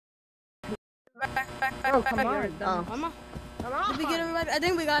Oh, come on. Come on. Come on. Did we get everybody? I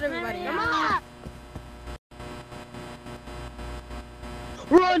think we got everybody. Come on.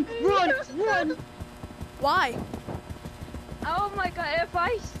 Run, run, run. Why? Oh my god, if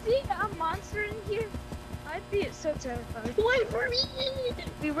I see a monster in here, I'd be so terrified. Wait for me.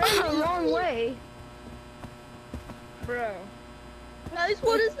 We ran the wrong way. Bro. Guys,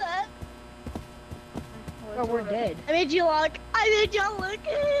 what is that? Oh, we're dead. I made you look. I made you look.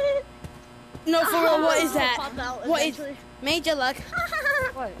 No, for real, what is that? Pop out What is eventually. Major luck?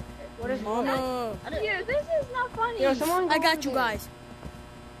 What? What is Mama. Dude, this is not funny. Yo, someone I go got over you there. guys.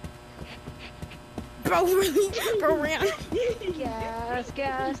 Bro, really? Bro, ran. Gas,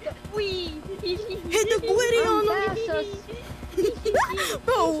 gas. Wee. Hit the blitty on him.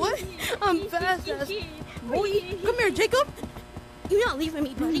 Bro, what? I'm fast as. Boy, come here, Jacob. You're not leaving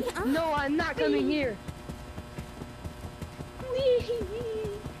me, buddy. No, I'm not coming here.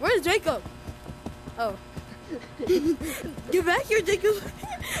 Where's Jacob? Oh. Get back here, Jacob.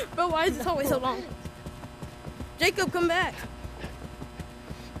 Bro, why is this always so long? Jacob, come back.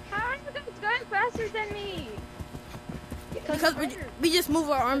 How are you guys going faster than me? Because we just move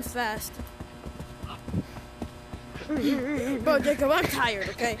our arms fast. Bro, Jacob, I'm tired,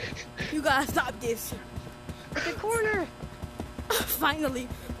 okay? You gotta stop this. The corner. Finally.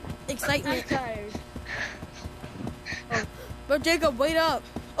 Excitement. I'm tired. Bro, Jacob, wait up.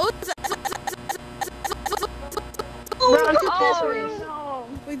 Oh, Bro, I'm too Oh, no.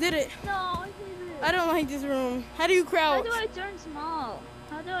 we did it. No, I didn't. I don't like this room. How do you How crouch? do I turn small?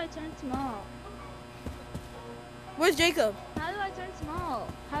 How do I turn small? Where's Jacob? How do I turn small?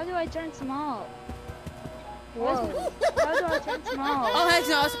 How do I turn small? Whoa. How do I turn small? Oh, heck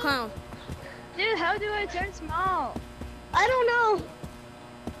no, it's a clown. Dude, how do I turn small? I don't know.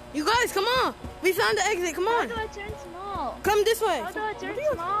 You guys, come on. We found the exit. Come How on. do I turn small? Come this way. How do I turn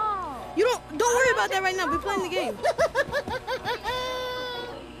small? You don't worry about that right now. We're playing the game.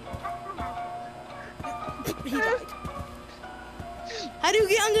 He died. How do you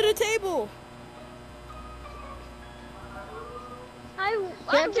get under the table? You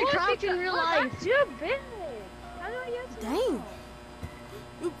have to crouch in real life. Too big. How do I get to Dang.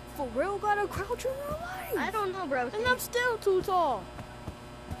 You for real gotta crouch in real life. I don't know, bro. And I'm still too tall.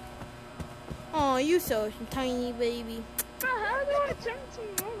 Oh, you so tiny, baby. How do I turn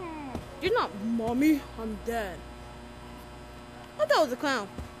small? You're not mommy. I'm dead. I thought it was a clown.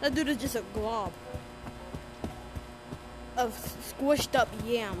 That dude is just a glob of squished up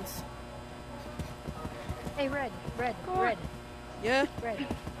yams. Hey, Red. Yeah?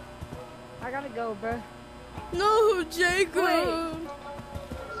 I gotta go, bro. No, Jacob.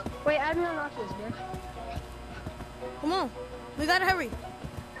 Wait, add me on Oculus, bro. Come on. We gotta hurry.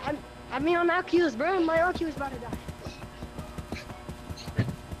 Add me on Oculus, bro. My Oculus about to die.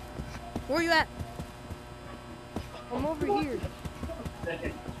 Where you at? I'm over here.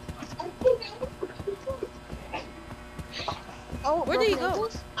 Oh, Where did you go?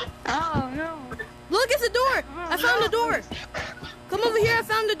 Oh no. Look, it's the door. I found the door. Come over here. I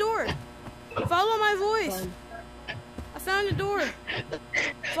found the door. Follow my voice. I found the door.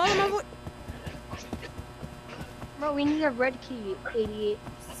 Follow my voice. Bro, we need a red key, 88.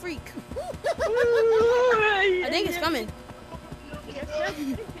 Freak. I think it's coming.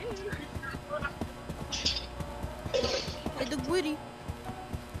 Hit the Woody.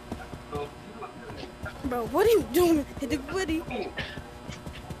 Bro, what are you doing? Hit the Woody.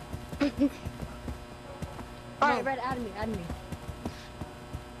 Alright, Red, add me.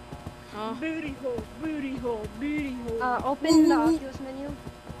 Booty hole, booty hole, booty hole. Open the Oculus menu.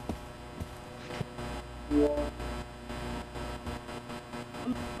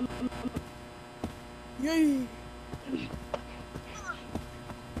 Yay.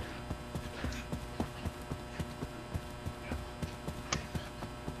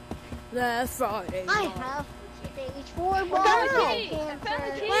 Last Friday. I have stage 4 I ball. found the key. I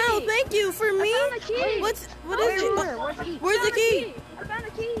found the key. Wow, thank you for me. I found the key. What is it? Where's the key? Where's the key? I found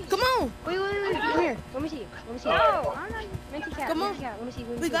the key. Come on. Wait, come here. Let me see. No, I'm not. Minty cat, Come on. Minty cat, let me see.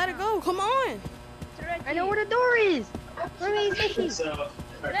 We gotta go. Come on. It's a red I know key. where the door is. Where is the key?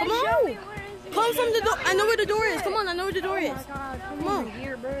 Then Come show on. me where is it. Come from the door. I know where the door is. Show Come me. on, I know where the door Oh is. my god, Come come on. over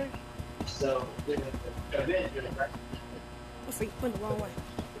here, bro. Oh, freak, went the wrong way.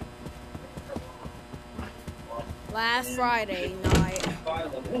 Last Friday night.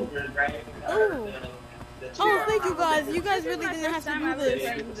 Ooh. Oh, thank you guys. You guys really didn't have to do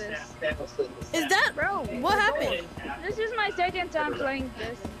this. Is that, Bro, what happened? this is my second time playing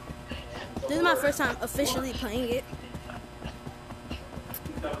this. This is my first time officially playing it.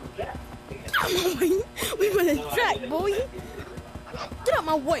 We went in track, boy. Get out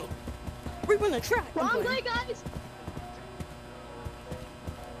my way. we win the track. Wrong way, guys.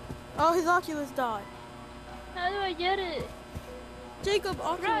 Oh, his Oculus died. How do I get it? Jacob, Bro,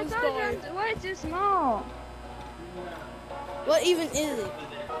 Oculus died. why it's too small? What even is it?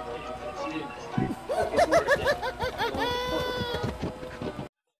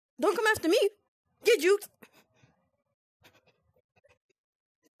 Don't come after me. Get juked.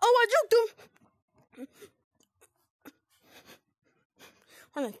 Oh, I juked him.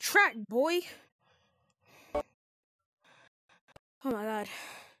 On the track, boy. Oh my god.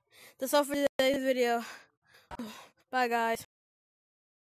 That's all for today's video. Bye, guys.